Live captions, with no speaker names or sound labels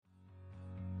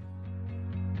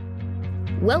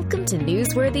Welcome to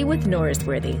Newsworthy with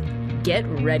Norsworthy. Get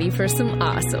ready for some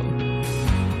awesome.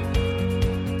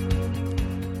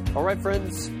 All right,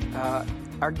 friends.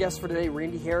 Our guest for today,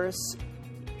 Randy Harris.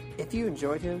 If you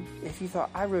enjoyed him, if you thought,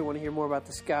 I really want to hear more about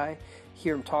this guy,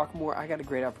 hear him talk more, I got a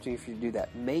great opportunity for you to do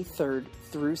that. May 3rd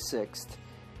through 6th,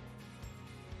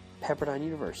 Pepperdine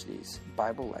University's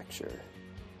Bible Lecture.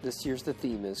 This year's the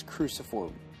theme is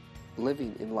Cruciform,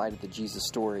 Living in Light of the Jesus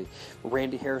Story.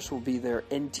 Randy Harris will be there,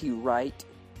 N.T. Wright,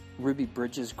 Ruby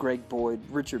Bridges, Greg Boyd,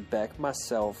 Richard Beck,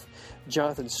 myself,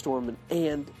 Jonathan Storman,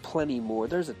 and plenty more.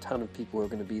 There's a ton of people who are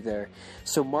going to be there.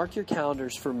 So mark your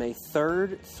calendars for May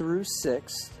 3rd through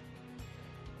 6th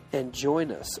and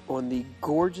join us on the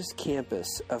gorgeous campus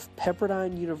of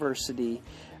Pepperdine University.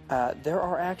 There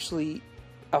are actually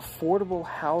affordable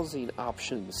housing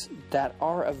options that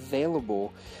are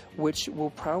available, which will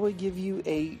probably give you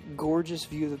a gorgeous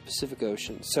view of the Pacific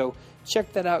Ocean. So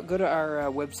check that out. Go to our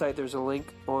website. There's a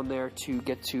link on there to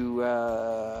get to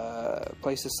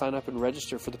place to sign up and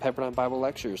register for the Pepperdine Bible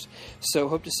Lectures. So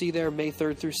hope to see you there May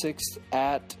 3rd through 6th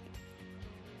at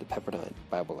the Pepperdine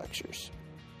Bible Lectures.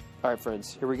 All right,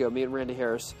 friends, here we go. Me and Randy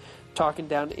Harris talking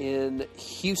down in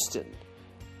Houston.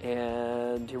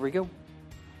 And here we go.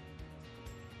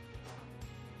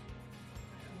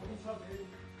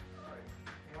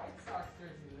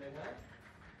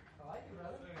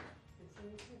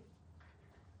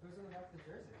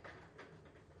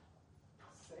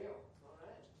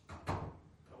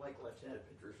 Left-handed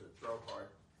pitchers that throw hard.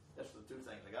 That's the two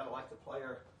things. I gotta like the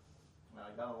player, and I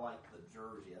gotta like the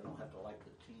jersey. I don't have to like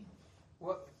the team.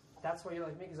 Well, that's why you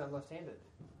like me, because I'm left-handed.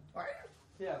 Are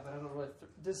you? Yeah, but I don't really.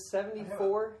 Does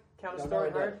 74 count as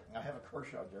throwing hard? I have a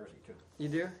Kershaw jersey too. You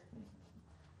do?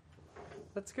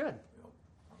 That's good.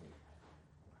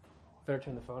 Better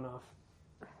turn the phone off.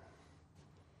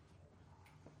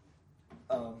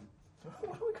 What are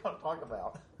we gonna talk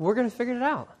about? We're gonna figure it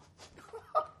out.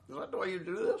 Is that the way you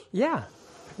do this? Yeah.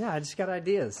 I just got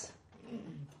ideas.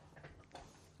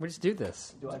 We just do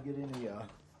this. Do I get any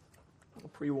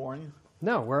pre-warning?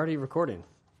 No, we're already recording.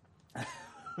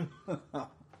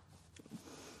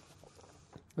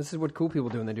 This is what cool people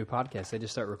do when they do podcasts. They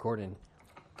just start recording.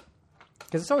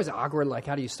 Because it's always awkward, like,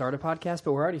 how do you start a podcast?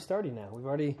 But we're already starting now. We've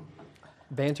already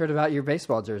bantered about your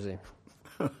baseball jersey.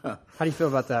 How do you feel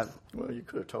about that? Well, you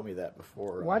could have told me that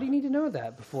before. Why do you need to know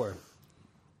that before?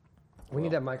 We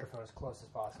need that microphone as close as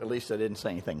possible. At least I didn't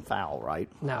say anything foul, right?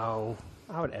 No,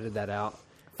 I would edit that out.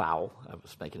 Foul. I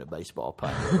was making a baseball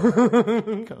pun.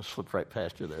 Kind of slipped right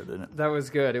past you there, didn't it? That was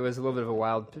good. It was a little bit of a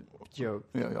wild joke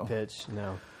Yeah. pitch.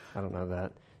 No, I don't know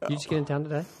that. You just get in town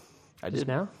today? I Just did.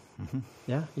 now? Mm-hmm.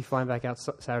 Yeah? You flying back out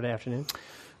Saturday afternoon?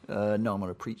 No, I'm going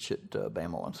to preach at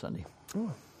Bama on Sunday.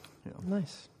 Oh, Yeah.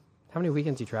 nice. How many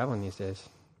weekends are you traveling these days?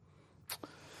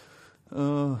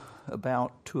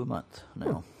 About 2 a month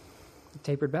now.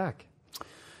 Tapered back.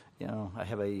 You know, I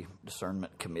have a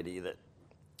discernment committee that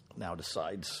now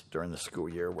decides during the school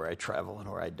year where I travel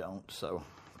and where I don't. So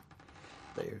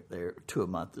they're 2 a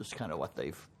month is kind of what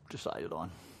they've decided on.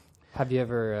 Have you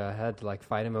ever had to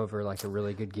fight them over a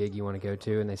really good gig you want to go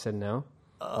to, and they said no?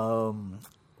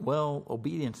 Well,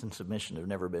 obedience and submission have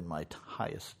never been my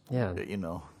highest,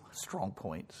 strong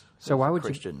points. So why as a would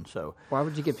Christian, so Why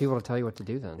would you get people to tell you what to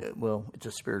do then? well, it's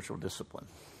a spiritual discipline.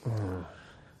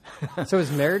 So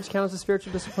does marriage count as a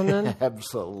spiritual discipline then?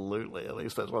 Absolutely. At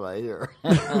least that's what I hear.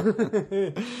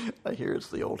 I hear it's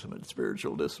the ultimate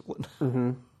spiritual discipline.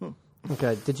 Mm-hmm.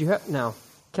 Okay. Did you have now?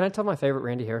 Can I tell my favorite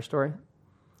Randy Harris story?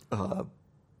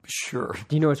 Sure.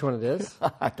 Do you know which one it is?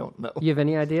 I don't know. You have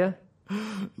any idea?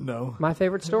 No. My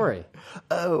favorite story.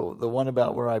 Oh, the one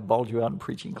about where I bawled you out in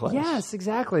preaching class. Yes,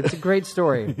 exactly. It's a great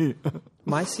story.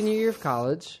 My senior year of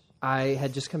college, I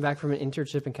had just come back from an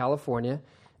internship in California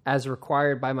as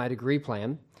required by my degree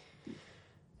plan.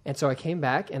 And so I came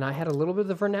back, and I had a little bit of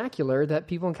the vernacular that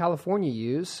people in California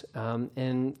use. And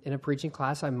in a preaching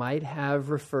class, I might have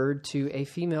referred to a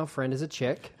female friend as a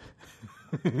chick.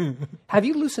 Have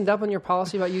you loosened up on your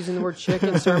policy about using the word chick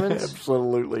in sermons?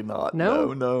 Absolutely not.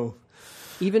 No? No.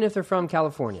 Even if they're from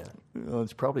California? Well,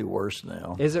 it's probably worse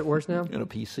now. Is it worse now? In a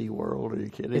PC world, are you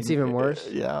kidding? It's even worse?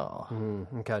 Yeah.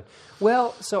 Okay.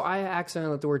 Well, so I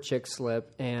accidentally let the word chick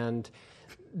slip, and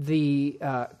the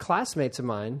classmates of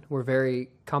mine were very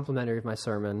complimentary of my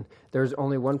sermon. There was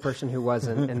only one person who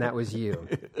wasn't, and that was you.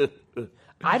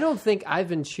 I don't think I've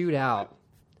been chewed out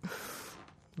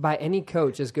by any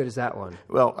coach as good as that one.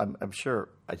 Well, I'm sure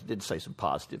I did say some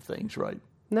positive things, right?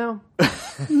 No.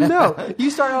 No. You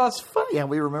started off. It's funny how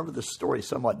we remember the story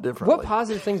somewhat differently. What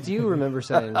positive things do you remember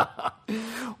saying?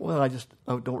 Well, I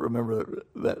don't remember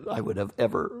that I would have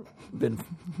ever been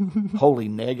wholly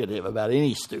negative about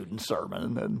any student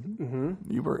sermon. And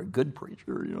you were a good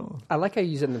preacher, you know. I like how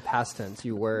you use it in the past tense.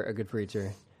 You were a good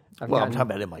preacher. I'm talking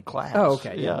about in my class. Oh,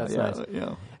 okay. Yeah, that's nice.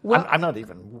 Yeah. Well, I'm not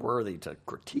even worthy to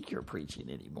critique your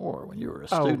preaching anymore. When you were a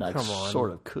student, I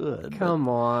sort of could. Come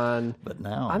on. But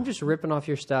now... I'm just ripping off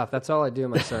your stuff. That's all I do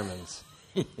in my sermons.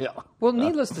 Yeah. Well,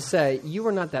 needless to say, you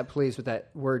were not that pleased with that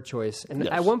word choice. And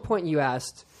Yes. at one point you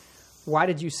asked, why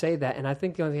did you say that? And I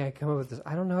think the only thing I could come up with is,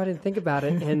 I don't know, I didn't think about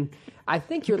it. And I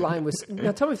think your line was,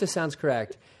 now tell me if this sounds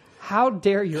correct. How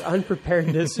dare your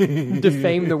unpreparedness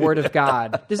defame the word of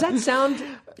God? Does that sound...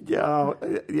 Yeah.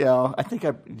 I think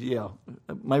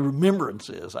my remembrance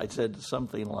is I said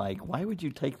something like, why would you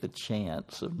take the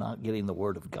chance of not getting the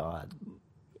word of God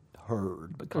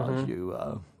heard because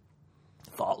you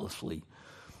thoughtlessly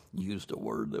used a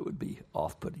word that would be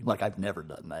off-putting? Like, I've never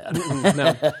done that.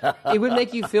 No. It would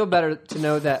make you feel better to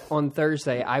know that on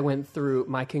Thursday I went through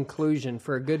my conclusion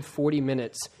for a good 40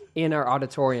 minutes in our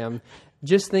auditorium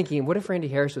just thinking, what if Randy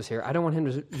Harris was here? I don't want him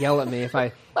to yell at me if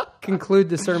I conclude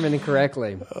the sermon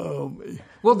incorrectly. Oh, me.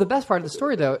 Well, the best part of the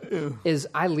story, though, is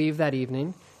I leave that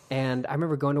evening, and I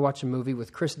remember going to watch a movie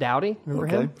with Chris Dowdy, remember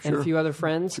him? Sure. And a few other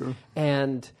friends. Sure.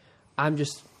 And I'm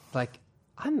just like,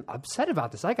 I'm upset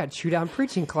about this. I got chewed out in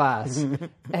preaching class.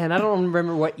 And I don't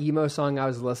remember what emo song I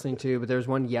was listening to, but there was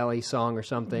one Yelly song or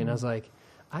something. And I was like,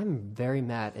 I'm very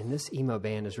mad, and this emo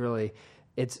band is really...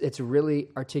 It's really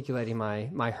articulating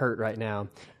my hurt right now.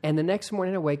 And the next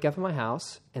morning I wake up in my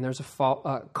house, and there's a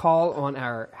call on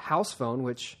our house phone,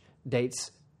 which dates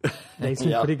me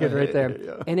pretty good right there.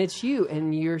 Yeah. And it's you,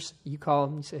 and you call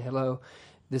and you say, hello,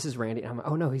 this is Randy. And I'm like,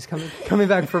 oh no, he's coming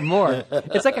back for more.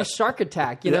 It's like a shark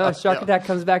attack, you know? A shark attack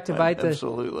comes back to bite the...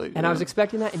 Absolutely. And I was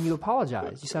expecting that, and you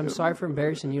apologized. You said, I'm sorry for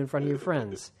embarrassing you in front of your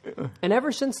friends. And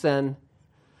ever since then...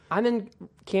 I'm in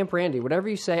Camp Randy. Whatever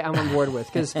you say, I'm on board with.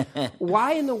 Because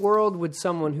why in the world would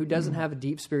someone who doesn't have a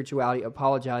deep spirituality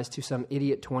apologize to some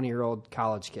idiot 20-year-old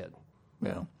college kid?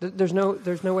 Yeah. There's no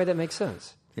way that makes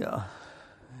sense. Yeah.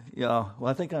 Well,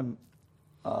 I think I'm,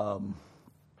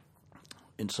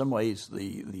 in some ways,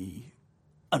 the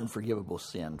unforgivable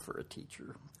sin for a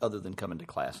teacher, other than coming to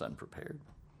class unprepared,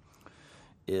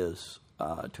 is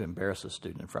to embarrass a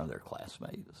student in front of their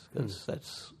classmates. Because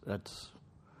that's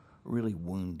really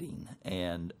wounding,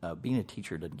 and being a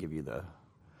teacher doesn't give you the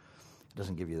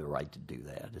right to do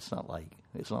that. It's not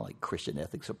like Christian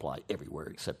ethics apply everywhere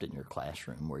except in your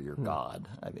classroom where you're God,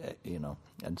 you know.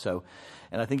 And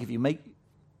I think if you make,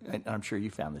 and I'm sure you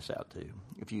found this out too,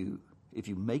 if you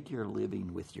make your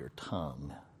living with your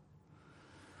tongue,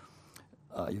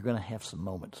 you're going to have some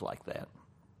moments like that,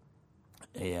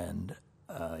 and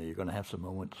you're going to have some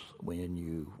moments when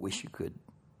you wish you could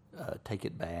take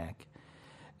it back.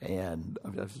 And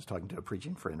I was just talking to a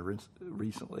preaching friend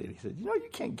recently, and he said, you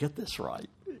can't get this right.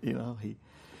 You know, he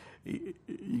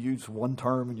used one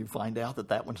term, and you find out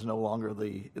that one's no longer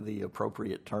the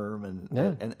appropriate term, and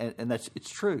it's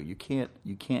true. You can't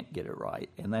get it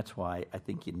right, and that's why I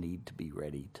think you need to be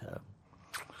ready to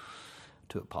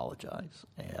apologize.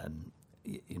 And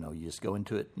you just go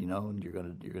into it, and you're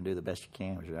gonna do the best you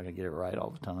can, but you're not gonna get it right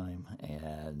all the time.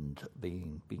 And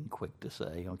being quick to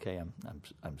say, okay,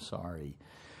 I'm sorry.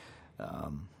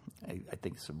 I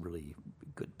think it's a really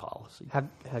good policy.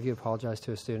 Have you apologized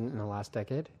to a student in the last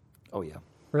decade? Oh yeah.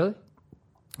 Really?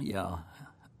 Yeah.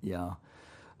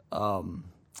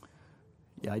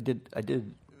 I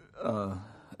did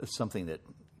something that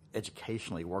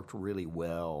educationally worked really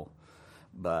well,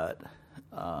 but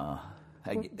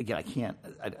again,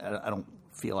 I don't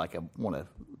feel like I want to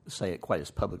say it quite as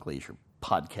publicly as your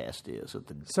podcast is.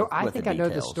 So I think I know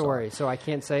the story, so I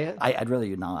can't say it? I'd rather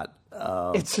you not.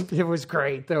 It was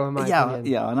great, though, in my opinion.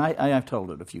 Yeah, and I've told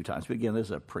it a few times, but again, this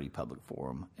is a pretty public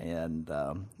forum, and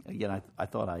again, I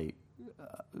thought I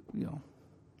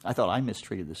I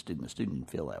mistreated the student. The student didn't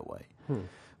feel that way.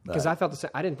 Because I felt the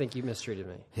same. I didn't think you mistreated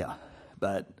me. Yeah.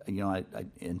 But,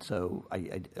 so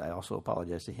I also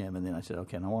apologized to him, and then I said,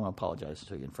 okay, and I want to apologize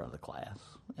to you in front of the class.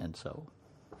 And so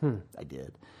I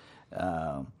did.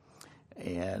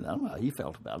 And I don't know how he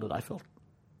felt about it. I felt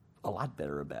a lot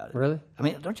better about it. Really? I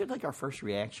mean, don't you think our first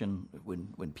reaction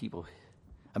when people,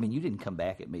 I mean, you didn't come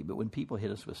back at me, but when people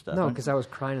hit us with stuff. No, because I was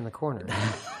crying in the corner.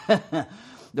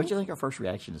 Don't you think our first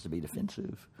reaction is to be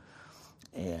defensive?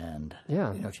 And,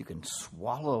 if you can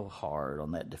swallow hard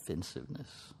on that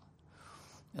defensiveness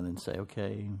and then say,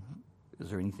 okay,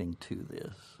 is there anything to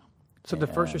this? So the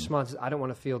first response is, I don't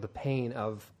want to feel the pain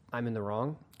of I'm in the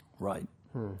wrong? Right.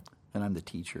 and I'm the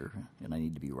teacher, and I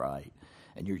need to be right,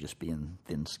 and you're just being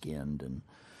thin-skinned and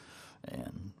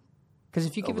because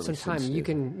if you give it some time, you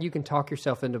can talk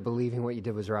yourself into believing what you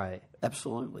did was right.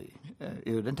 Absolutely. It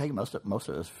didn't take most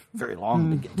of us very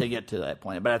long to get to that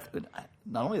point. But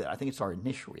not only that, I think it's our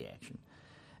initial reaction,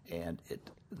 and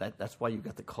that's why you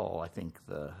got the call. I think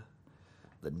the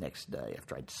next day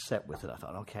after I'd sat with it, I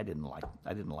thought, okay, I didn't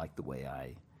like the way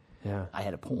I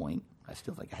had a point. I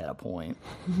still think I had a point.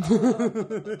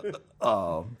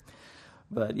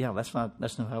 But yeah, that's not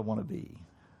who I want to be.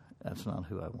 That's not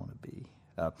who I want to be.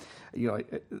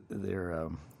 There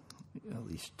are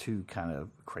these two kind of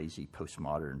crazy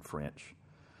postmodern French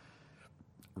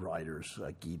writers,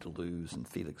 Guy Deleuze and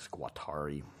Félix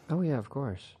Guattari. Oh, yeah, of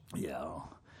course. Yeah.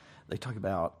 They talk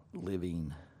about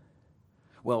living...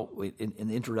 Well, in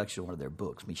the introduction of one of their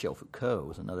books, Michel Foucault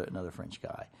was another French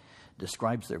guy,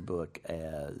 describes their book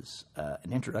as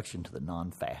an introduction to the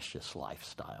non-fascist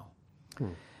lifestyle.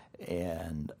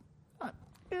 And...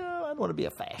 I don't want to be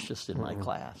a fascist in my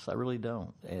class. I really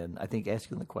don't. And I think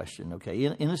asking the question, okay,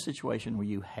 in a situation where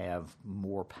you have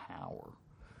more power,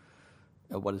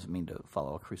 what does it mean to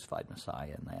follow a crucified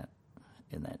Messiah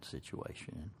in that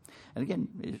situation? And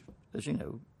again, as you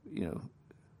know,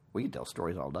 we can tell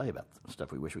stories all day about the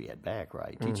stuff we wish we had back,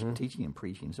 right? Teaching and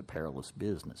preaching is a perilous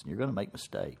business, and you're going to make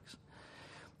mistakes.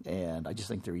 And I just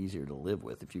think they're easier to live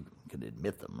with if you can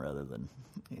admit them rather than,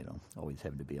 always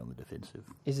having to be on the defensive.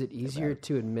 Is it easier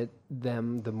to admit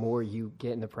them the more you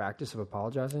get in the practice of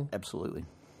apologizing? Absolutely.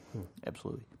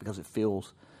 Absolutely. Because it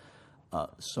feels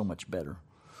so much better.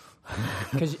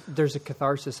 Because there's a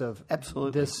catharsis of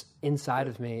absolutely this inside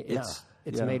of me. It's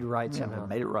made right somehow. I've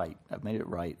made it right. I've made it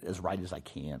right as I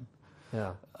can.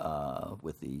 Yeah.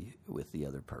 With the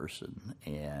other person.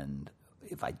 And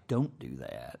if I don't do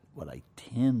that, what I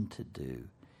tend to do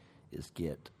is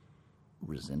get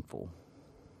resentful.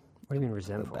 What do you mean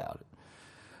resentful about it?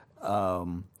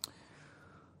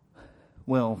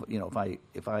 Well,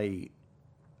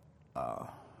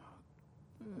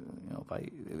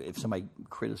 if somebody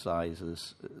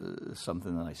criticizes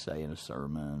something that I say in a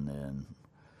sermon, and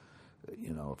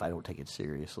if I don't take it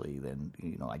seriously, then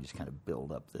I just kind of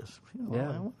build up this.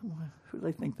 Who do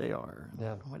they think they are?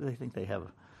 Yeah. Why do they think they have?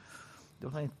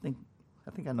 Don't I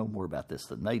think I know more about this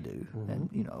than they do?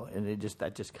 And and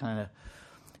that just kind of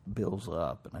builds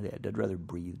up. And I'd rather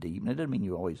breathe deep. And it doesn't mean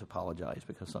you always apologize,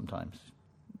 because sometimes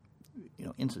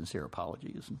insincere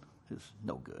apology is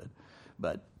no good.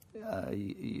 But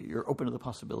you're open to the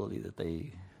possibility that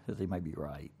they might be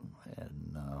right,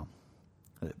 and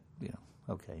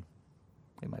okay,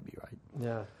 they might be right.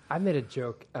 Yeah, I made a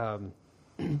joke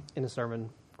in a sermon,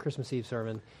 Christmas Eve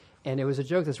sermon. And it was a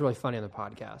joke that's really funny on the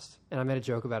podcast. And I made a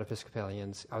joke about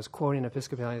Episcopalians. I was quoting an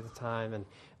Episcopalian at the time, and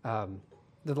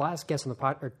the last guest on the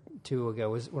pod or two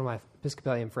ago was one of my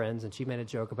Episcopalian friends, and she made a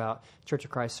joke about Church of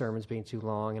Christ sermons being too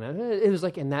long. And it was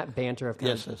like in that banter of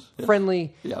kind of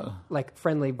friendly,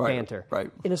 friendly banter. Right.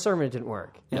 In a sermon, it didn't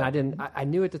work. And I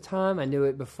knew at the time, I knew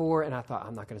it before, and I thought,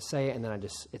 I'm not going to say it. And then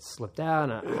it slipped out,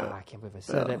 and I can't believe I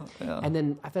said it. Yeah. And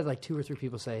then I've had like 2 or 3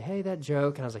 people say, hey, that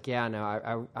joke. And I was like, yeah,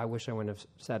 no, I wish I wouldn't have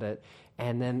said it.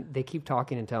 And then they keep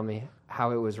talking and tell me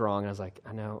how it was wrong. And I was like,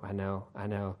 I know.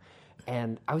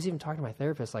 And I was even talking to my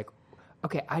therapist, like,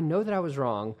 okay, I know that I was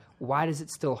wrong. Why does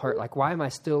it still hurt? Like, why am I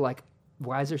still like,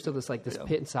 why is there still this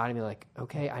pit inside of me? Like,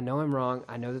 okay, I know I'm wrong.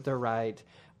 I know that they're right.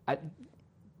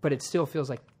 But it still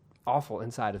feels like awful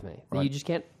inside of me. Right. You just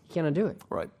can't undo it.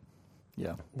 Right.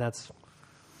 Yeah. That's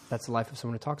the life of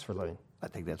someone who talks for a living. I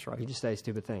think that's right. You just say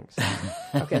stupid things.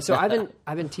 Okay, so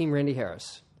I've been Team Randy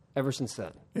Harris ever since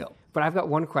then. Yeah. But I've got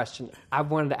one question I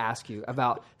wanted to ask you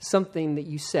about something that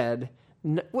you said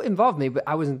involved me, but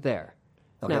I wasn't there.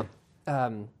 Okay.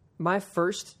 Now, my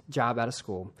first job out of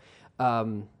school,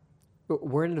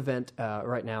 we're in an event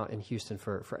right now in Houston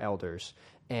for elders,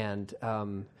 and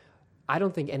I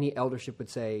don't think any eldership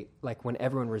would say, like, when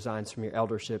everyone resigns from your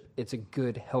eldership, it's a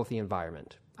good, healthy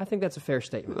environment. I think that's a fair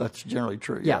statement. That's generally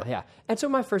true. Yeah. And so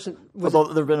my first was...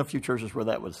 Although there have been a few churches where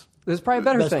that was... It was probably a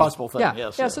better best thing. possible thing.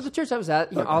 Yeah. Yes. So the church I was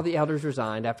at, all the elders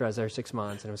resigned after I was there 6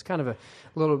 months, and it was kind of a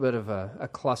little bit of a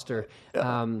cluster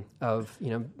of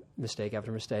mistake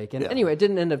after mistake. And anyway, it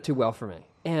didn't end up too well for me,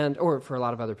 or for a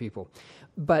lot of other people.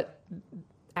 But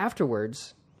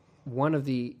afterwards, one of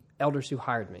the elders who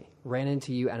hired me ran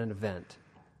into you at an event,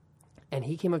 and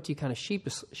he came up to you kind of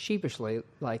sheepishly,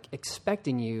 like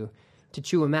expecting you to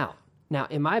chew him out. Now,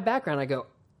 in my background, I go,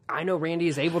 I know Randy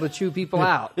is able to chew people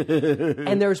out.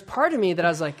 And there was part of me that I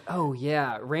was like, oh,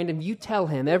 yeah, Random, you tell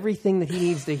him everything that he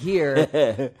needs to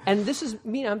hear. And this is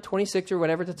me, I'm 26 or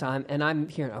whatever at the time, and I'm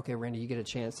hearing, okay, Randy, you get a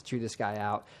chance to chew this guy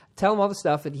out. Tell him all the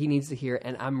stuff that he needs to hear,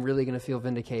 and I'm really going to feel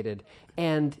vindicated.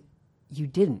 And you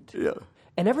didn't. Yeah.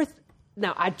 And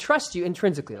now, I trust you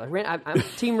intrinsically. Like, I'm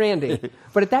Team Randy.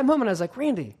 But at that moment, I was like,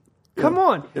 Randy, come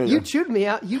on. You chewed me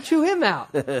out. You chew him out.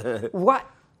 What?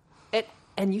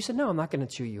 And you said, no, I'm not going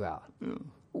to chew you out.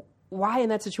 Yeah. Why in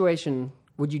that situation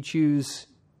would you choose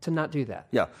to not do that?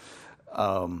 Yeah.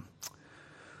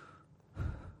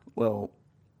 Well,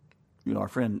 our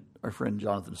friend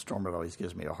Jonathan Stormer always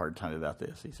gives me a hard time about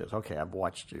this. He says, okay, I've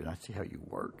watched you and I see how you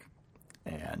work.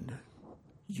 And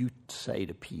you say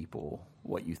to people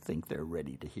what you think they're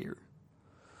ready to hear.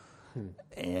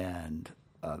 And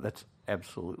that's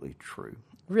absolutely true.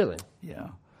 Really?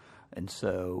 Yeah. And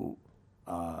so...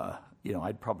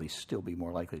 I'd probably still be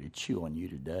more likely to chew on you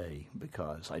today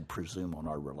because I'd presume on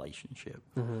our relationship.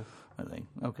 Mm-hmm. I think,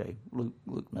 okay,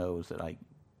 Luke knows that I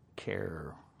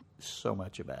care so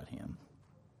much about him,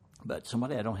 but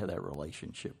somebody I don't have that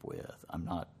relationship with, I'm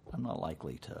not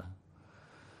likely to.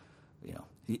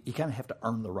 You kind of have to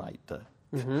earn the right to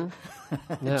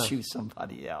chew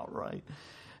somebody out, right?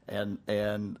 And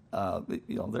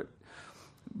there.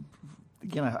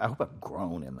 Again, I hope I've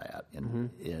grown in that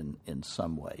in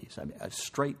some ways. I mean,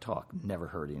 straight talk never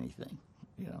hurt anything.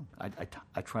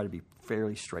 I try to be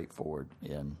fairly straightforward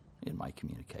in my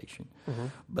communication. Mm-hmm.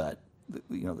 But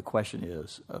the question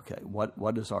is, okay,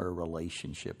 what does our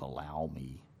relationship allow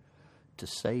me to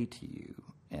say to you,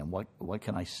 and what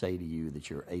can I say to you that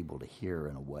you're able to hear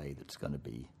in a way that's going to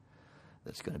be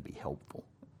helpful?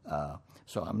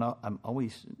 So I'm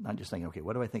always not just thinking, okay,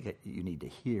 what do I think you need to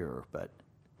hear, but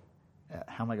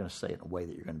how am I going to say it in a way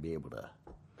that you're going to be able to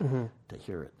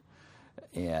hear it?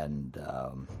 And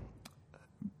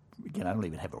again, I don't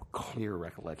even have a clear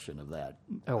recollection of that.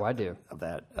 Oh, I do. Of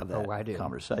that I do.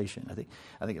 conversation. I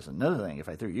think it's another thing. If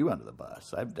I threw you under the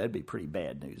bus, that'd be pretty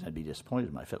bad news. I'd be disappointed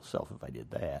in myself if I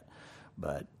did that.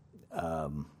 But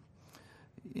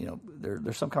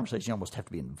there's some conversation you almost have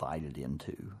to be invited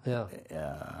into. Yeah.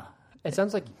 It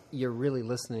sounds like you're really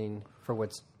listening for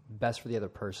what's best for the other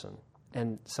person.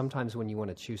 And sometimes when you want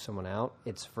to chew someone out,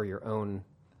 it's for your own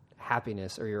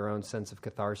happiness or your own sense of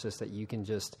catharsis that you can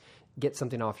just get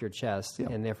something off your chest,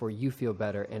 and therefore you feel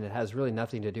better. And it has really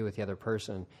nothing to do with the other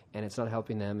person, and it's not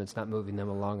helping them. It's not moving them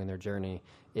along in their journey.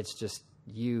 It's just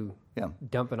you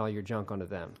dumping all your junk onto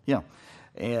them. Yeah,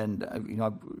 and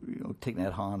Thich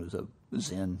Nhat Hanh is a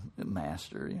Zen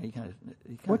master.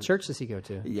 What church does he go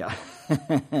to? Yeah.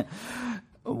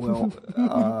 Well,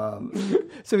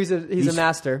 so he's a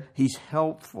master. He's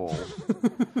helpful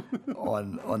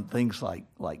on things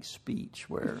like speech,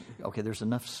 where there's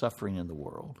enough suffering in the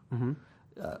world. Mm-hmm.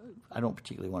 I don't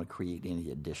particularly want to create any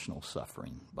additional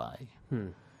suffering by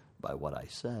what I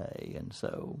say, and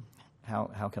so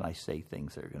how can I say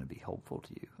things that are going to be helpful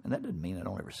to you? And that doesn't mean I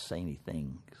don't ever say any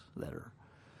things that are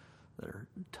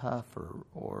tough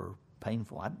or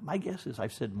painful. My guess is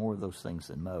I've said more of those things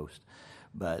than most,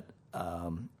 but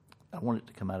I want it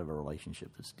to come out of a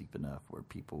relationship that's deep enough where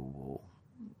people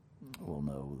will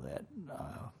know that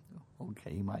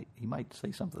he might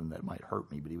say something that might hurt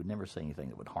me, but he would never say anything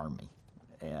that would harm me.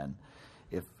 And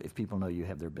if people know you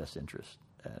have their best interest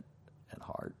at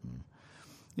heart, and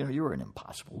you were in an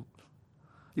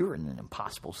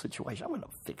impossible situation, I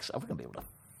wasn't going to be able to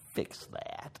fix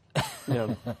that.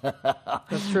 Yeah,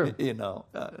 that's true. Not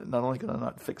only could I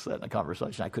not fix that in a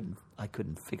conversation, I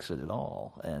couldn't fix it at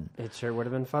all. And it sure would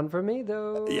have been fun for me,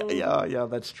 though. Yeah,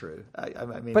 that's true.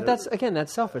 I mean, but that's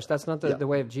selfish. That's not the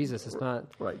way of Jesus. It's not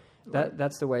right.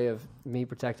 That's the way of me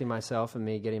protecting myself and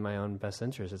me getting my own best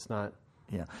interest. It's not.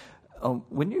 Yeah. I'm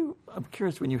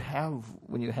curious, when you have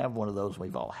one of those,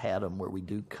 we've all had them, where we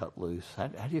do cut loose. How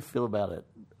do you feel about it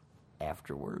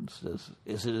afterwards?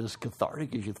 Is it as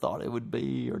cathartic as you thought it would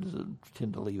be, or does it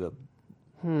tend to leave a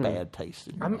bad taste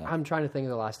in your mouth? I'm trying to think of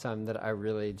the last time that I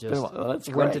really just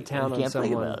went to town on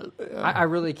someone. Yeah. I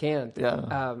really can't.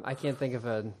 Yeah. I can't think of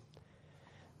a.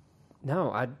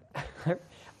 No, I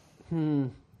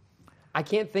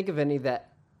can't think of any that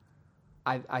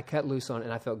I cut loose on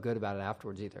and I felt good about it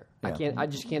afterwards either. Yeah. I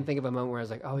just can't think of a moment where I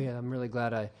was like, oh yeah, I'm really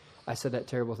glad I said that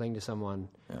terrible thing to someone.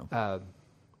 Yeah.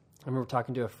 I remember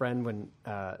talking to a friend when,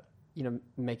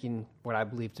 making what I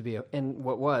believed to be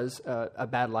what was a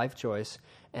bad life choice,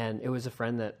 and it was a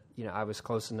friend that I was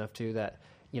close enough to that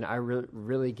I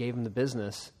really gave him the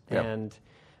business, and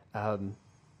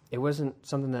it wasn't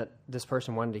something that this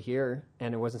person wanted to hear,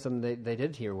 and it wasn't something they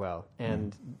did hear well,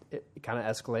 and it kind of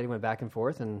escalated, went back and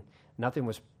forth, and nothing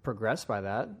was progressed by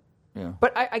that, Yeah.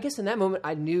 But I guess in that moment,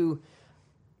 I knew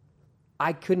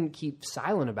I couldn't keep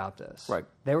silent about this. Right.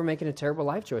 They were making a terrible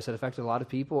life choice that affected a lot of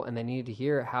people, and they needed to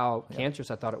hear how cancerous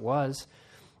I thought it was.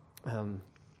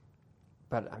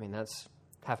 But, I mean, that's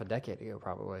half a decade ago,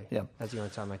 probably. Yeah. That's the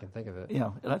only time I can think of it.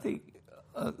 Yeah, and I think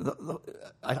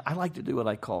I like to do what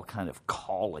I call kind of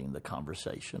calling the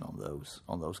conversation on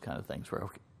those kind of things where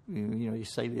you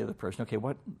say to the other person, okay,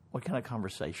 what kind of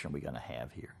conversation are we going to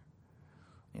have here?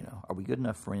 Are we good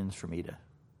enough friends for me to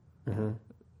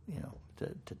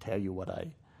to tell you what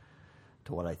I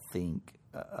think?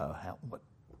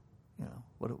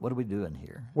 What are we doing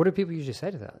here? What do people usually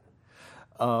say to that?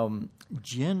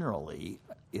 Generally,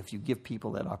 if you give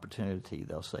people that opportunity,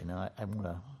 they'll say, "No, I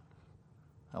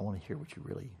want to hear what you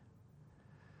really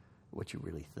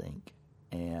think."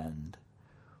 And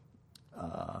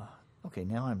okay,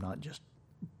 now I'm not just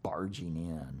barging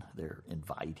in; they're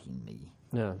inviting me.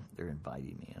 Yeah. They're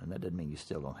inviting me in, and that doesn't mean you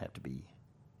still don't have to be.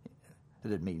 It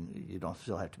doesn't mean you don't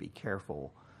still have to be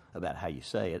careful about how you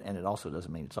say it, and it also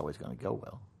doesn't mean it's always going to go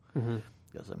well. Mm-hmm.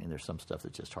 Because there's some stuff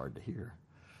that's just hard to hear,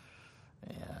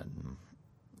 and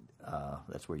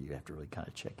that's where you have to really kind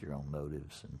of check your own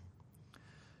motives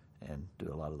and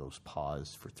do a lot of those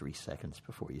pause for 3 seconds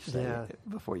before you say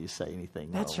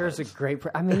anything. That sure is a great.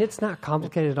 It's not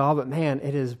complicated at all, but man,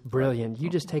 it is brilliant. You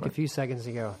just take a few seconds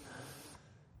and go,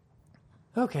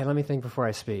 okay, let me think before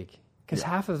I speak. Because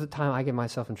half of the time I get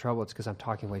myself in trouble, it's because I'm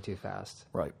talking way too fast.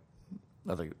 Right.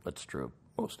 I think that's true.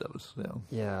 Most of us.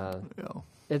 Yeah. Yeah.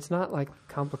 It's not like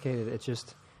complicated. It's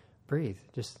just breathe.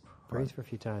 Just breathe for a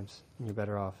few times, and you're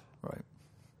better off. Right.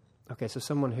 Okay, so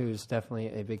someone who's definitely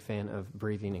a big fan of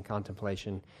breathing and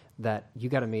contemplation that you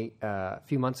got to meet a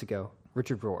few months ago,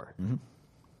 Richard Rohr. Mm-hmm.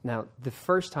 Now, the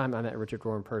first time I met Richard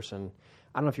Rohr in person,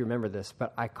 I don't know if you remember this,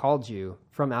 but I called you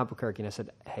from Albuquerque and I said,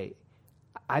 hey,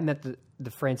 I met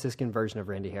the Franciscan version of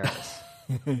Randy Harris.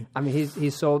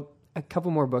 He's sold a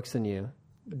couple more books than you,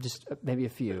 just maybe a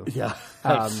few. Yeah,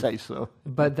 I'd say so.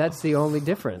 But that's the only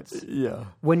difference. Yeah.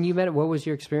 When you met him, what was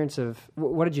your experience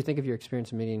what did you think of your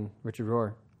experience of meeting Richard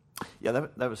Rohr? Yeah,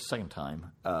 that was the second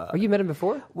time. You met him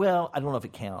before? Well, I don't know if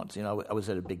it counts. I was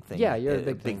at a big thing. Yeah, you're at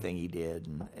a big thing he did,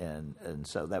 and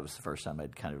so that was the first time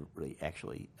I'd kind of really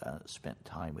actually spent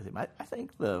time with him. I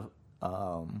think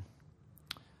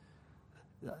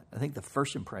the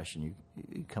first impression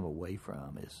you come away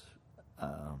from is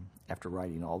after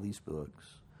writing all these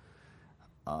books,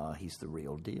 he's the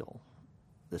real deal.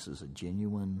 This is a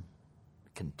genuine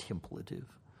contemplative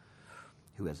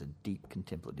who has a deep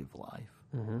contemplative life.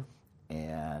 Mm-hmm.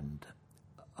 And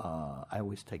I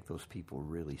always take those people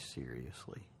really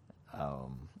seriously.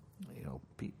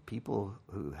 People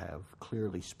who have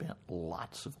clearly spent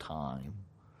lots of time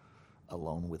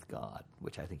alone with God,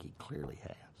 which I think he clearly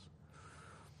has.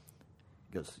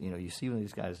 Because, you see one of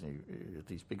these guys at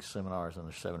these big seminars and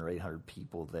there's 700 or 800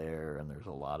 people there and there's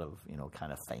a lot of,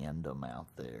 kind of fandom out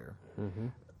there. Mm-hmm.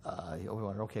 You always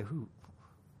wonder, okay, who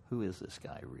is this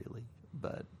guy really?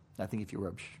 But I think if you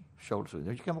rub shoulders with him,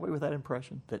 did you come away with that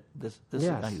impression that this is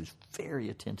a guy who's very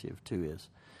attentive to his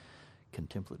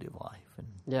contemplative life, and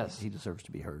he deserves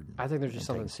to be heard. I think there's just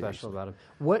something special about him.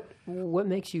 What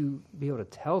makes you be able to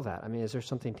tell that? Is there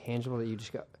something tangible that you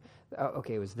just go, oh,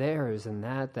 okay, it was there, it was in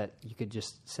that you could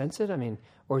just sense it?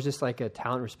 Or is this like a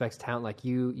talent respects talent, like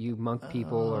you monk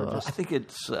people, or just? I think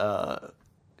it's I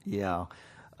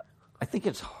think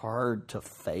it's hard to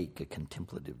fake a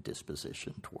contemplative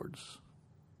disposition towards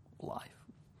life.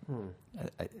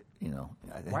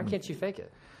 Why can't you fake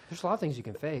it? There's a lot of things you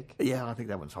can fake. Yeah, I think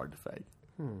that one's hard to fake.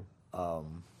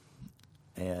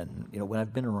 And when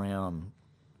I've been around,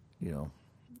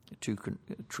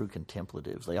 true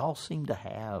contemplatives, they all seem to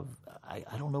have. I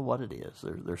don't know what it is.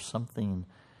 There's something.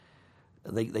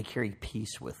 They carry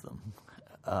peace with them.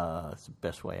 It's the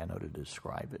best way I know to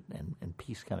describe it. And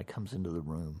peace kind of comes into the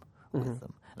room with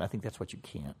them. And I think that's what you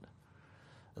can't.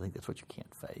 I think that's what you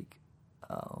can't fake.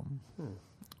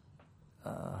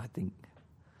 I think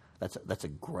that's a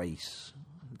grace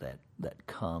that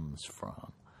comes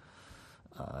from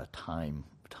time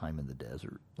in the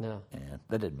desert. Yeah. And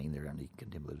that doesn't mean there aren't any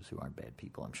contemplatives who aren't bad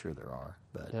people. I'm sure there are,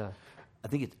 but I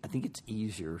think it's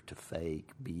easier to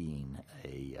fake being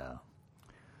a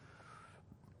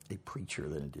preacher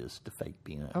than it is to fake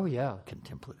being a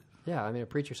contemplative. Yeah, a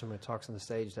preacher, someone who talks on the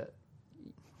stage that.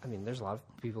 There's a lot of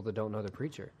people that don't know the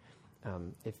preacher.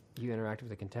 If you interact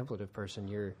with a contemplative person,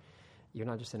 you're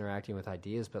not just interacting with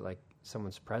ideas, but like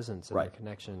someone's presence and their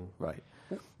connection. Right.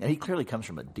 And he clearly comes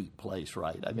from a deep place,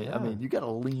 right? You got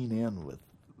to lean in with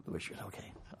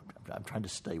okay, I'm trying to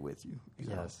stay with you.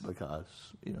 Because,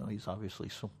 he's obviously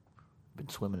been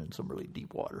swimming in some really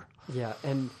deep water. Yeah,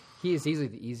 and he is easily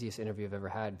the easiest interview I've ever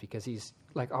had because he's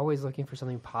like always looking for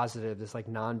something positive, this like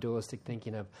non-dualistic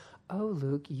thinking of, oh,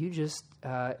 Luke, you just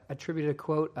attributed a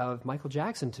quote of Michael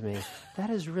Jackson to me. That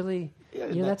is really,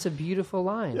 that's a beautiful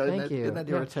line. Thank you. Isn't that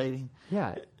irritating?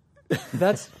 Yeah.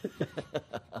 That's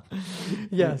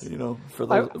yes. For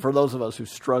those of us who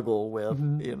struggle with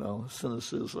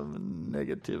cynicism and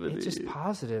negativity, it's just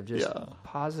positive,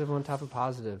 positive on top of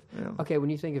positive. Yeah. Okay, when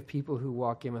you think of people who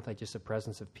walk in with like just a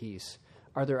presence of peace,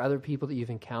 are there other people that you've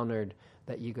encountered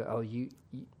that you go, oh, you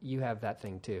have that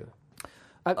thing too?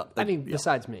 I mean,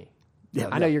 besides me. Yeah,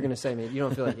 I know you're going to say me. You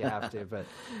don't feel like you have to, but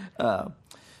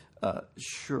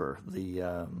sure.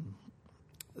 The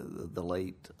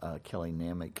late Kelly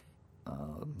Namick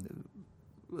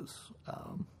was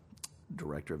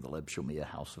director of the Leb Shomia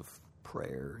House of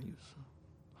Prayer. He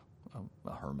was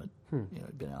a hermit.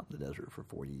 He'd been out in the desert for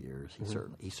 40 years.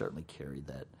 He certainly carried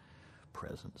that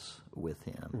presence with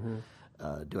him.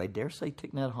 Do I dare say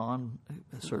Thich Nhat Hanh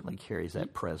certainly carries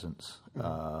that presence?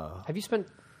 have you spent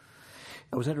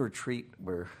I was at a retreat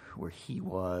where he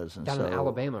was, and down in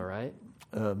Alabama, right?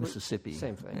 Mississippi.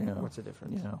 Same thing. What's the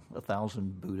difference?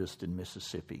 1,000 Buddhists in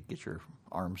Mississippi. Get your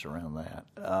arms around that.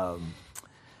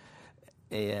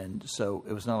 And so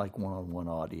it was not like one-on-one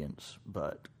audience,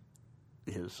 but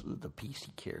the peace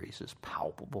he carries is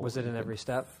palpable. Was it in every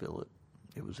step? Feel it.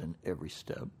 It was in every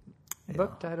step.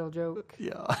 Book title joke.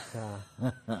 Yeah.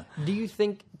 Do you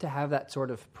think to have that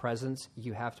sort of presence,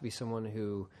 you have to be someone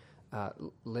who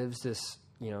lives this,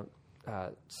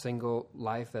 single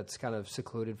life that's kind of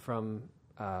secluded from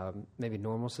maybe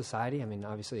normal society? I mean,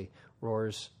 obviously,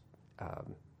 Rohr's,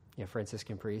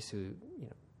 Franciscan priest who,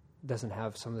 doesn't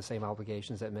have some of the same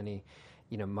obligations that many,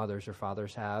 mothers or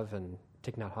fathers have, and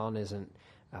Thich Nhat Hanh isn't.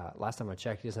 Last time I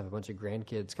checked, he doesn't have a bunch of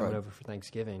grandkids coming over for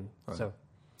Thanksgiving. Right. So,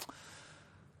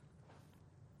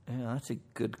 yeah, that's a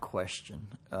good question.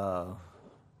 I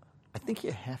think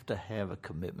you have to have a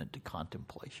commitment to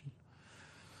contemplation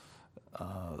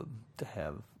to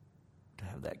have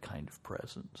that kind of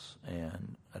presence,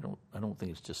 and I don't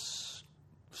think it's just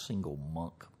single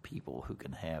monk people who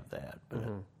can have that. But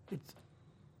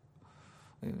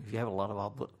if you have a lot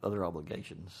of other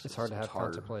obligations, it's hard to have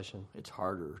contemplation. It's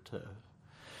harder to.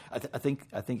 I think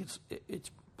it's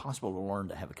possible to learn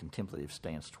to have a contemplative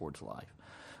stance towards life,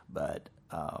 but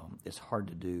it's hard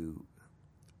to do.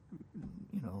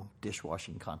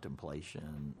 Dishwashing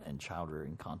contemplation and child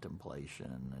rearing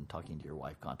contemplation and talking to your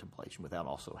wife contemplation without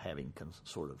also having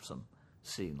sort of some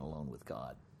sitting alone with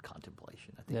God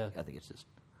contemplation. I think it's just,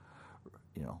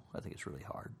 I think it's really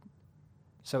hard.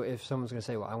 So if someone's going to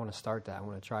say, well, I want to start that, I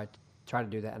want to try to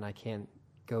do that, and I can't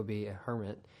go be a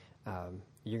hermit,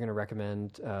 you're going to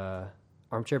recommend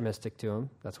Armchair Mystic to them.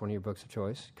 That's one of your books of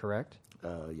choice, correct?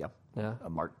 Yeah.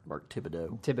 Mark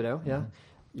Thibodeau. Thibodeau, yeah.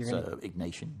 You're going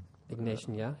Ignatian.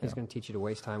 Ignatian, yeah. He's going to teach you to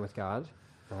waste time with God,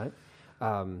 right?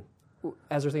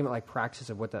 As we're thinking about like practice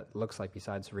of what that looks like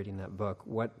besides reading that book,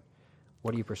 what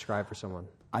do you prescribe for someone?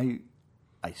 I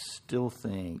still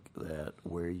think that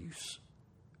where you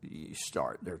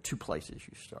start, there are two places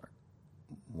you start.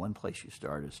 One place you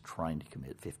start is trying to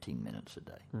commit 15 minutes a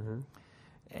day.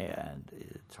 And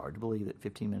it's hard to believe that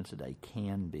 15 minutes a day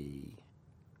can be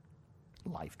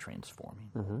life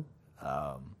transforming.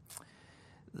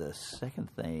 The second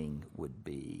thing would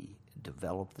be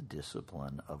develop the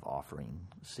discipline of offering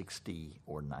 60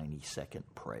 or 90-second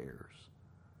prayers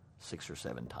 6 or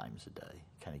 7 times a day.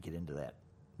 Kind of get into that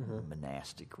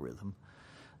monastic rhythm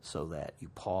so that you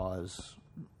pause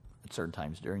at certain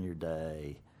times during your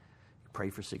day, you pray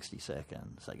for 60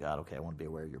 seconds, say, God, okay, I want to be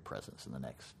aware of your presence in the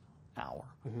next hour.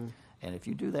 And if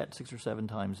you do that 6 or 7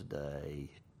 times a day,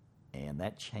 and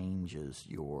that changes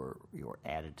your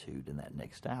attitude in that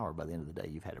next hour, by the end of the day,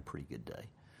 you've had a pretty good day.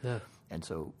 Yeah. And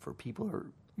so for people who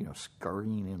are,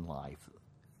 scurrying in life,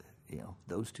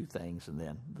 those two things, and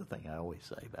then the thing I always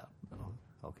say about,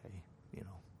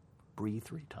 breathe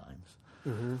 3 times.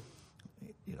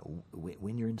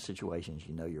 When you're in situations,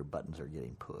 your buttons are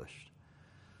getting pushed,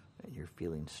 and you're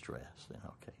feeling stressed, then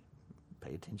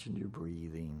pay attention to your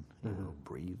breathing.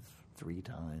 Breathe 3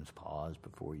 times, pause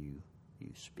before you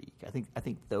speak. I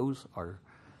think those are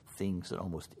things that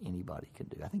almost anybody can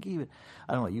do. I think even,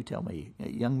 I don't know, you tell me,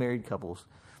 young married couples,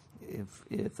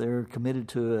 if they're committed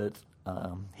to it,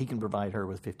 he can provide her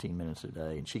with 15 minutes a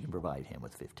day, and she can provide him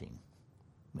with 15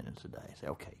 minutes a day. Say,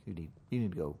 okay, you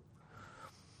need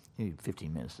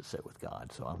 15 minutes to sit with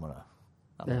God, so I'm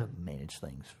gonna manage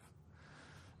things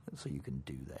so you can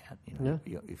do that.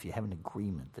 If you have an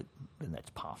agreement, then that's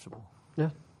possible.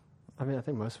 Yeah, I mean, I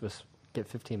think most of us get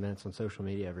 15 minutes on social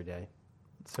media every day.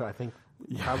 So I think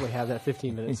probably have that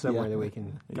 15 minutes somewhere that we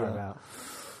can carve out.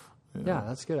 Yeah,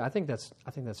 that's good. I think that's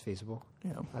feasible.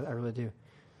 Yeah. I really do.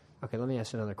 Okay, let me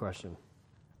ask you another question.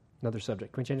 Another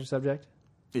subject. Can we change the subject?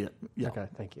 Yeah. Okay,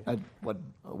 thank you. I wasn't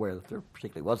aware that there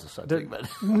particularly was a subject, but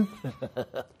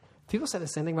People say the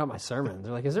same thing about my sermons.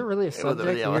 They're like, "Is there really a subject?"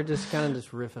 And you're just kind of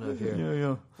just riffing up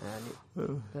here.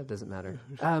 That doesn't matter.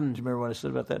 Do you remember what I said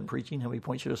about that in preaching? How many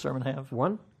points should a sermon have?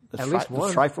 One? Let's At least one.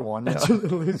 Let's try for one. Yeah. At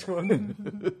least one.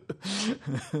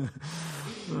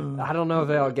 I don't know if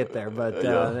they'll get there, but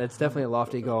it's definitely a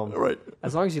lofty goal. Right.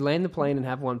 As long as you land the plane and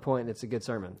have 1 point, it's a good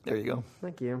sermon. There you go.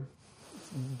 Thank you.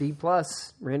 B+,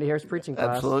 Randy Harris preaching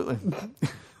class. Absolutely.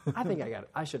 I think I got it.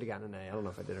 I should have gotten an A. I don't know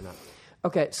if I did or not.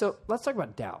 Okay, so let's talk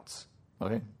about doubts.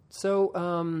 Okay. So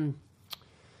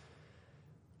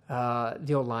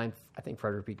the old line, I think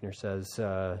Frederick Buechner says,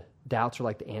 doubts are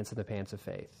like the ants in the pants of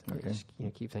faith. Okay. Just,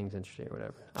 keep things interesting or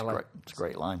whatever. It's a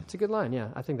great line. It's a good line, yeah.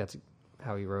 I think that's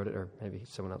how he wrote it, or maybe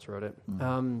someone else wrote it.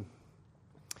 Mm-hmm.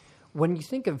 When you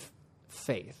think of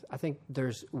faith, I think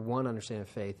there's one understanding of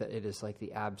faith that it is like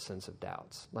the absence of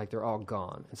doubts. Like they're all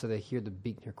gone. And so they hear the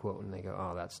Buechner quote and they go,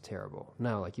 oh, that's terrible.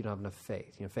 No, like you don't have enough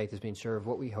faith. Faith is being sure of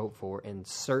what we hope for and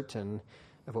certain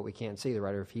of what we can't see. The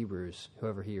writer of Hebrews,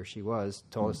 whoever he or she was,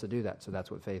 told us to do that. So that's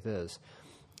what faith is.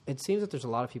 It seems that there's a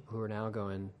lot of people who are now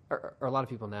going, or a lot of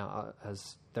people now,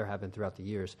 as there have been throughout the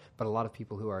years, but a lot of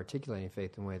people who are articulating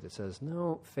faith in a way that says,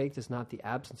 no, faith is not the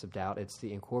absence of doubt. It's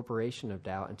the incorporation of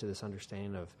doubt into this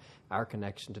understanding of our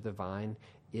connection to the divine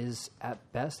is, at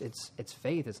best, it's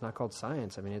faith. It's not called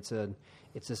science. I mean, it's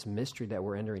this mystery that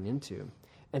we're entering into.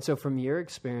 And so from your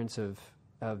experience of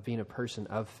being a person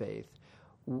of faith,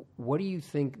 what do you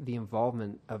think the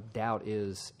involvement of doubt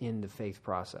is in the faith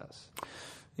process?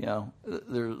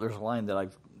 There's a line that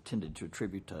I've tended to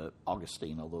attribute to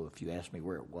Augustine, although if you asked me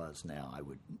where it was now, I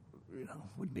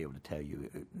wouldn't be able to tell you.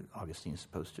 Augustine is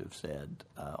supposed to have said,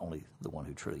 only the one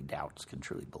who truly doubts can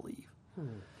truly believe.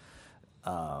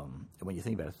 And when you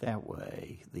think about it that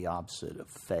way, the opposite of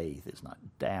faith is not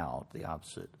doubt. The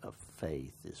opposite of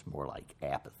faith is more like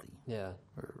apathy,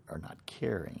 or not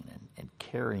caring. And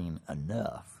caring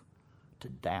enough to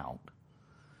doubt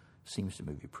seems to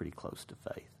move you pretty close to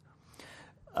faith.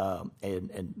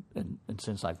 And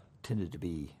since I've tended to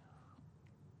be,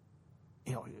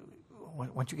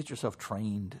 once you get yourself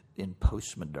trained in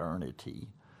postmodernity,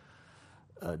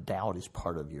 doubt is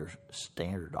part of your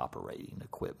standard operating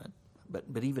equipment.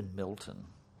 But even Milton,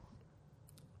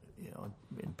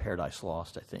 in Paradise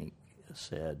Lost, I think,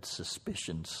 said,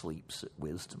 "Suspicion sleeps at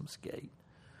wisdom's gate."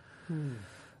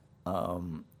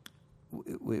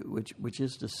 Which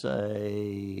is to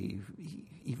say,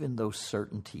 even though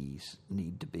certainties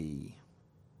need to be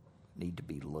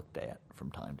looked at from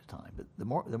time to time. But the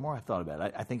more I thought about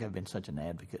it, I think I've been such an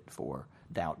advocate for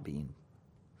doubt being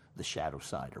the shadow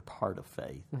side or part of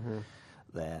faith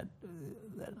that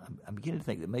I'm beginning to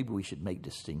think that maybe we should make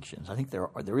distinctions. I think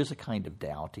there is a kind of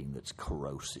doubting that's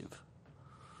corrosive.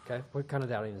 Okay, what kind of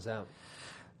doubting is that?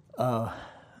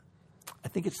 I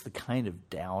think it's the kind of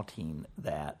doubting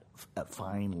that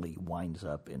finally winds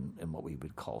up in what we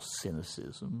would call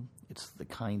cynicism. It's the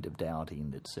kind of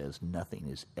doubting that says nothing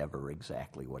is ever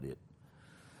exactly what it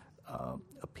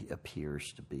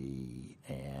appears to be,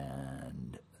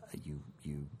 and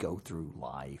you go through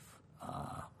life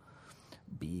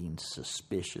being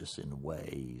suspicious in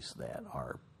ways that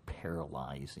are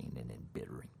paralyzing and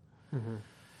embittering.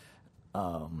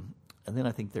 And then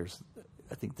I think there's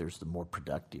the more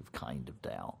productive kind of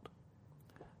doubt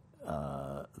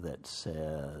that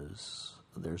says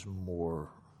there's more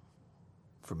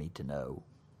for me to know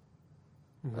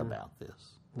about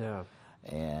this. Yeah.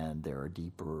 And there are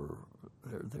deeper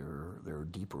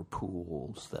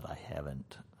pools that I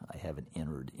haven't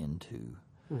entered into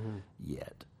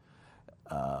yet,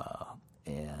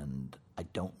 and I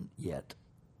don't yet.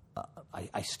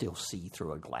 I still see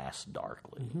through a glass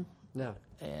darkly. Yeah.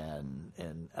 And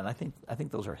I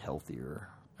think those are healthier.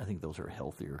 I think those are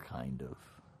healthier kind of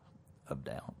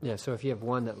doubt. Yeah. So if you have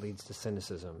one that leads to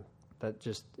cynicism, that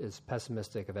just is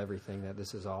pessimistic of everything, that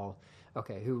this is all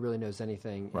okay, who really knows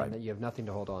anything, right, and that you have nothing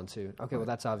to hold on to. Okay, well,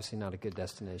 that's obviously not a good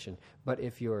destination. But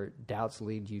if your doubts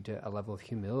lead you to a level of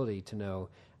humility to know,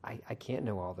 I can't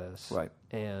know all this, right,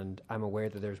 and I'm aware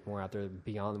that there's more out there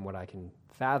beyond what I can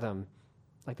fathom,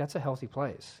 like that's a healthy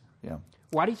place. Yeah.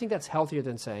 Why do you think that's healthier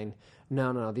than saying,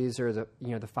 no, these are the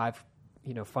five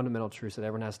fundamental truths that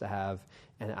everyone has to have,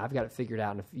 and I've got it figured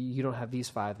out, and if you don't have these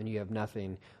five, then you have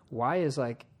nothing? Why is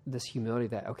like this humility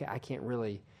that, okay, I can't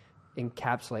really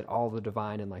encapsulate all the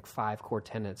divine in like 5 core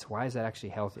tenets? Why is that actually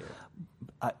healthier?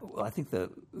 I think the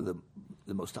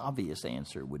most obvious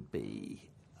answer would be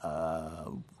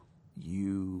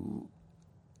you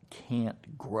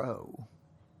can't grow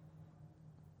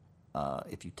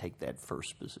if you take that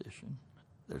first position.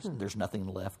 There's nothing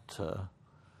left to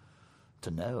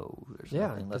know. There's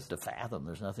nothing left to fathom.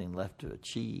 There's nothing left to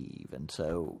achieve. And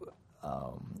so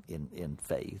in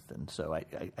faith. And so I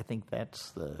think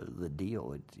that's the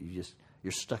deal.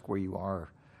 You're stuck where you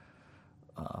are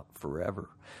forever.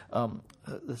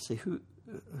 Let's see,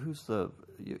 who's the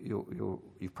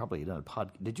you've probably done a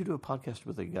podcast. Did you do a podcast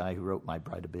with the guy who wrote My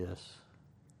Bright Abyss?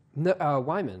 No,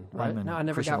 Wyman. Right? Wyman, No, I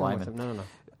never Christian got one Wyman. with him.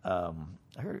 No.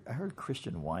 I heard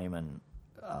Christian Wyman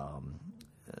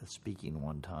speaking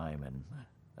one time and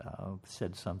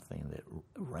said something that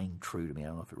rang true to me. I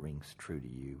don't know if it rings true to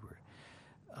you.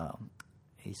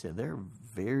 He said there are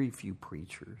very few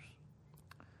preachers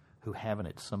who haven't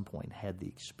at some point had the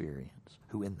experience,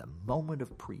 who in the moment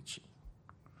of preaching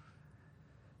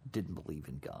didn't believe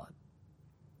in God.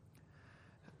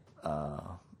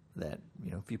 That,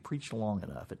 if you preach long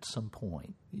enough, at some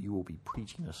point you will be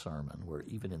preaching a sermon where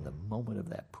even in the moment of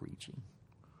that preaching,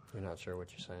 You're not sure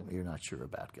what you're saying. you're not sure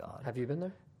about God. Have you been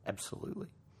there? Absolutely.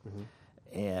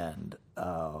 Mm-hmm. And,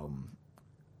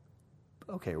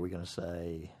 okay, are we going to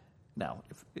say, now,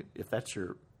 if that's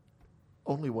your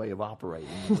only way of operating,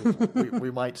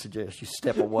 we might suggest you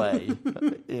step away,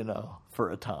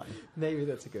 for a time. Maybe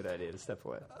that's a good idea to step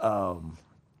away.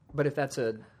 But if that's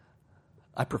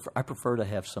I prefer to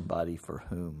have somebody for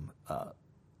whom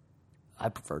I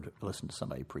prefer to listen to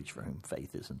somebody preach for whom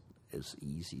faith isn't as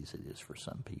easy as it is for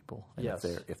some people. And Yes.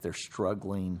 if they're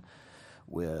struggling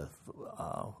with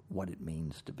what it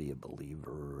means to be a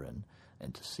believer and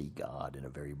to see God in a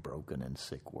very broken and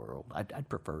sick world, I'd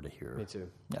prefer to hear. Me too.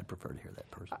 I'd prefer to hear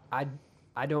that person.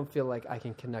 I don't feel like I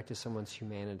can connect to someone's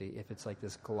humanity if it's like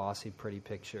this glossy, pretty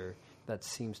picture that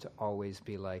seems to always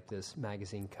be like this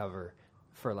magazine cover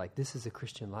for like, this is a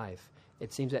Christian life.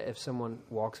 It seems that if someone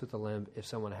walks with a limp, if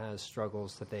someone has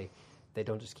struggles that they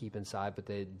don't just keep inside, but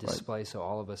they display so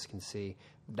all of us can see,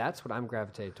 that's what I'm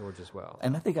gravitated towards as well.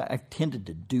 And I think I've tended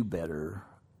to do better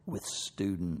with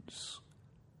students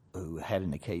who had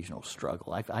an occasional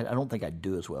struggle. I don't think I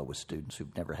do as well with students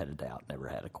who've never had a doubt, never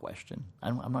had a question.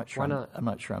 I'm not sure. Why not? I'm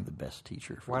not sure I'm the best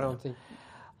teacher for Why that. don't think?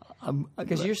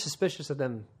 Because you're suspicious of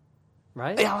them,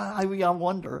 right? Yeah, I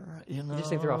wonder. You just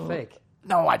think they're all fake.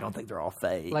 No, I don't think they're all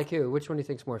fake. Like who? Which one do you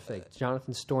think's more fake?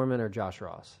 Jonathan Storman or Josh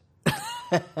Ross?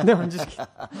 No, I'm just kidding.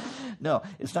 No,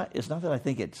 it's not. It's not that I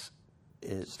think it's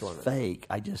Storman. fake.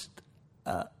 I just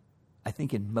I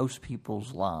think in most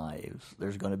people's lives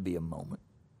there's going to be a moment,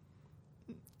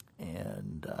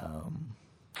 and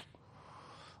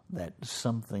that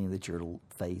something that your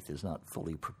faith is not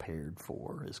fully prepared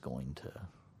for is going to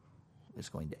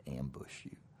ambush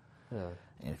you. Yeah.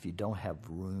 And if you don't have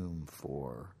room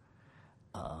for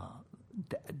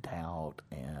doubt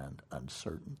and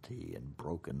uncertainty and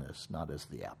brokenness, not as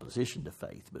the opposition to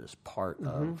faith, but as part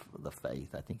of the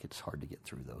faith, I think it's hard to get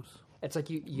through those. It's like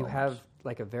you have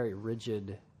like a very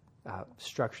rigid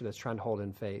structure that's trying to hold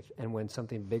in faith, and when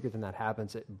something bigger than that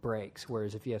happens, it breaks.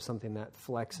 Whereas if you have something that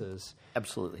flexes,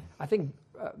 Absolutely. I think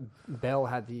Bell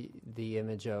had the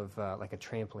image of like a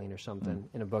trampoline or something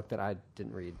in a book that I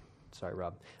didn't read. Sorry,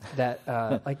 Rob. That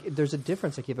like there's a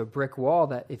difference. Like you have a brick wall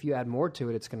that if you add more to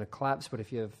it, it's going to collapse. But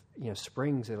if you have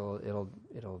springs, it'll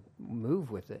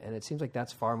move with it. And it seems like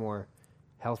that's far more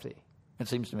healthy. It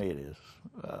seems to me it is.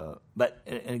 But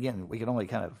and again, we can only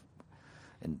kind of,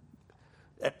 and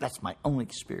that's my own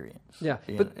experience. Yeah,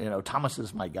 but Thomas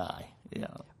is my guy.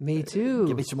 Me too.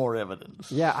 Give me some more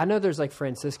evidence. Yeah, I know there's like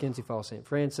Franciscans who follow St.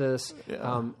 Francis.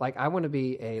 Yeah. Like I want to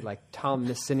be a like Tom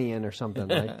Messinian or something.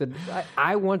 Like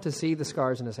I want to see the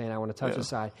scars in his hand. I want to touch his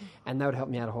side, and that would help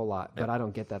me out a whole lot. But I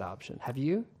don't get that option. Have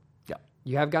you? Yeah.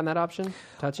 You have gotten that option,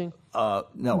 touching?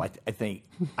 No, I think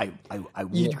I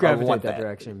You I gravitate want that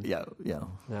direction. Yeah. Yeah.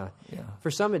 Yeah.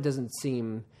 For some, it doesn't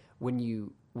seem when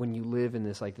you live in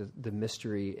this like the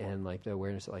mystery and like the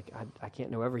awareness that, like I can't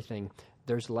know everything.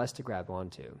 There's less to grab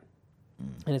onto.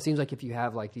 And it seems like if you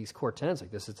have like these core tenets, like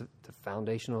this is the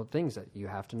foundational things that you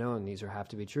have to know and these have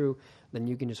to be true, then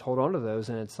you can just hold on to those,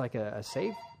 and it's like a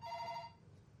safe.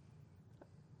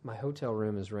 My hotel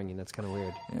room is ringing. That's kind of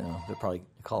weird. Yeah, they're probably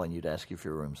calling you to ask you if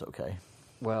your room's okay.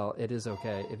 Well, it is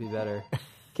okay. It'd be better.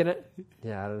 Can it?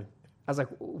 Yeah. I was like,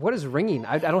 what is ringing?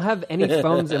 I don't have any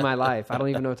phones in my life. I don't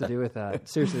even know what to do with that.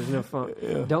 Seriously, there's no phone.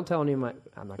 Yeah. Don't tell any of my...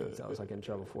 I'm not going to tell us. I'll get in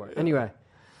trouble for it. Anyway,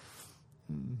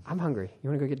 I'm hungry. You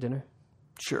want to go get dinner?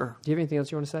 Sure. Do you have anything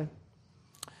else you want to say?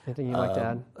 Anything you'd like to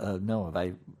add? No.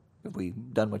 Have we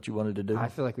done what you wanted to do? I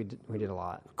feel like we did a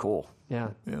lot. Cool. Yeah.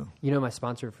 Yeah. You know, my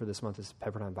sponsor for this month is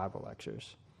Pepperdine Bible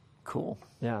Lectures. Cool.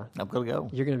 Yeah. I'm going to go.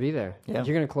 You're going to be there. Yeah.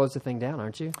 You're going to close the thing down,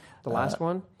 aren't you? The last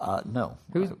one? No.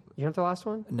 You're not the last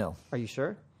one? No. Are you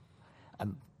sure?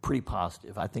 I'm pretty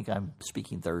positive. I think I'm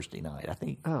speaking Thursday night. I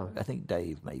think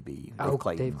Dave may be.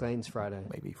 Dave Clayton's Friday.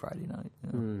 Maybe Friday night.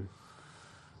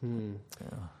 Yeah.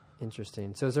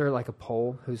 Interesting. So is there like a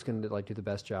poll who's going to like do the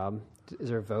best job? Is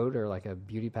there a vote or like a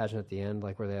beauty pageant at the end,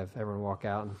 like where they have everyone walk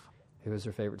out and who is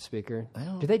their favorite speaker?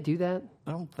 Do they do that?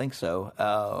 I don't think so.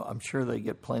 I'm sure they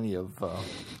get plenty of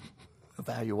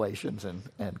evaluations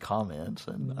and comments,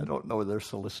 and I don't know whether they're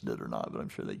solicited or not, but I'm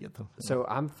sure they get them. So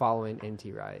I'm following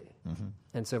NT Wright,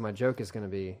 and so my joke is going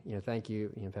to be, thank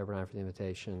you, Pepperdine for the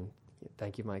invitation.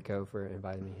 Thank you, Mike Coe, for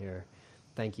inviting me here.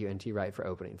 Thank you, NT Wright, for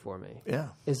opening for me. Yeah.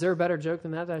 Is there a better joke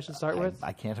than that I should start with?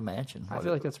 I can't imagine. I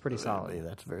feel like that's pretty solid.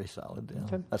 That's very solid. Yeah.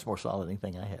 Okay. That's more solid than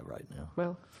anything I have right now.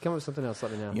 Well, if you come up with something else,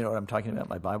 let me know. You know what I'm talking about in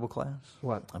my Bible class?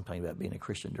 What? I'm talking about being a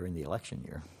Christian during the election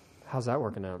year. How's that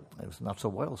working out? It was not so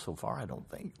well so far, I don't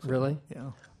think. So, really?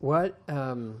 Yeah. What,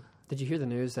 did you hear the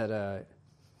news that,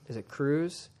 is it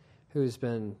Cruz, who's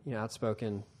been,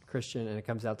 outspoken Christian, and it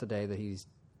comes out today that he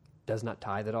does not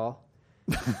tithe at all?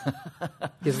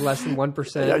 He's less than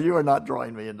 1%. Yeah, you are not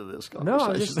drawing me into this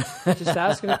conversation. No, I'm just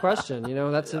asking a question.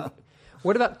 That's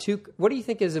what about what do you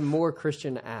think is a more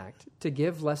Christian act? To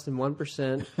give less than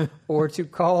 1% or to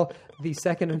call the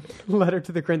second letter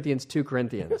to the Corinthians 2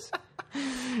 Corinthians?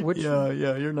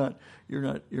 You're not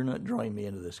drawing me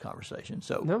into this conversation.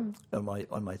 So no.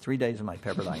 on my 3 days of my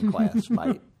Pepperdine class,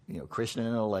 my Christian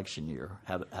in an election year,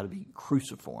 how to be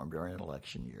cruciformed during an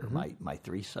election year. My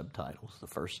 3 subtitles. The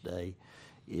first day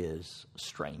is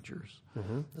strangers.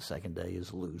 The second day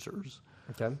is losers.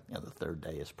 Okay. And the third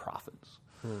day is prophets.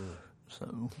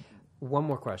 So, one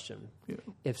more question. Yeah.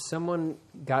 If someone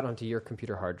got onto your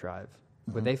computer hard drive,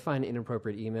 would they find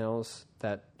inappropriate emails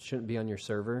that shouldn't be on your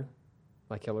server,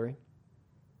 like Hillary?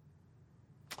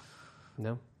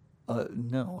 No?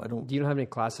 No, I don't. You don't have any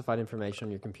classified information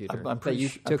on your computer I'm pretty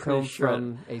that you took home sure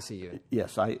from ACU?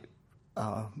 Yes, I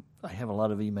have a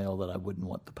lot of email that I wouldn't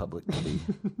want the public to be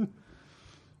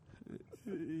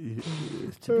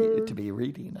to be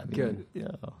reading. I mean, good.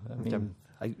 Yeah, I mean,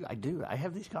 I do. I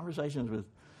have these conversations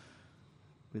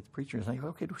with preachers. I go,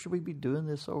 okay, should we be doing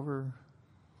this over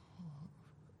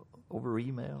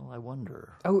email? I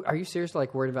wonder. Oh, are you seriously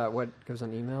worried about what goes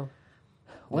on email?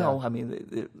 Well, Yeah. I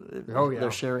mean,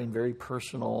 they're sharing very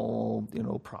personal,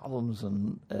 problems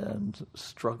and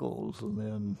struggles, and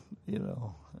then,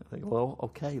 I think, well,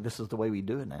 okay, this is the way we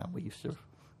do it now. We used to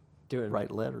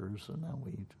write letters, and now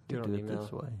we do it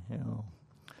this way.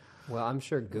 Well, I'm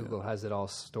sure Google has it all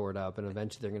stored up, and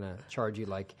eventually they're going to charge you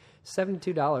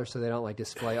 $72 so they don't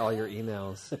display all your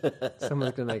emails.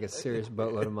 Someone's going to make a serious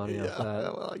boatload of money off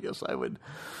that. Well, I guess I would.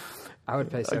 I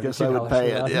would pay $72. I guess I would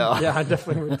pay it, yeah. Yeah, I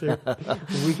definitely would too.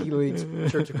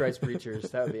 WikiLeaks, Church of Christ preachers.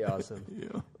 That would be awesome.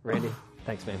 Yeah. Randy,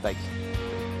 thanks, man. Thanks.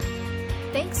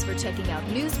 Thanks for checking out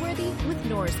Newsworthy with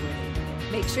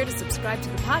Norsworthy. Make sure to subscribe to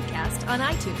the podcast on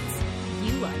iTunes.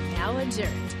 You are now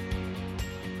adjourned.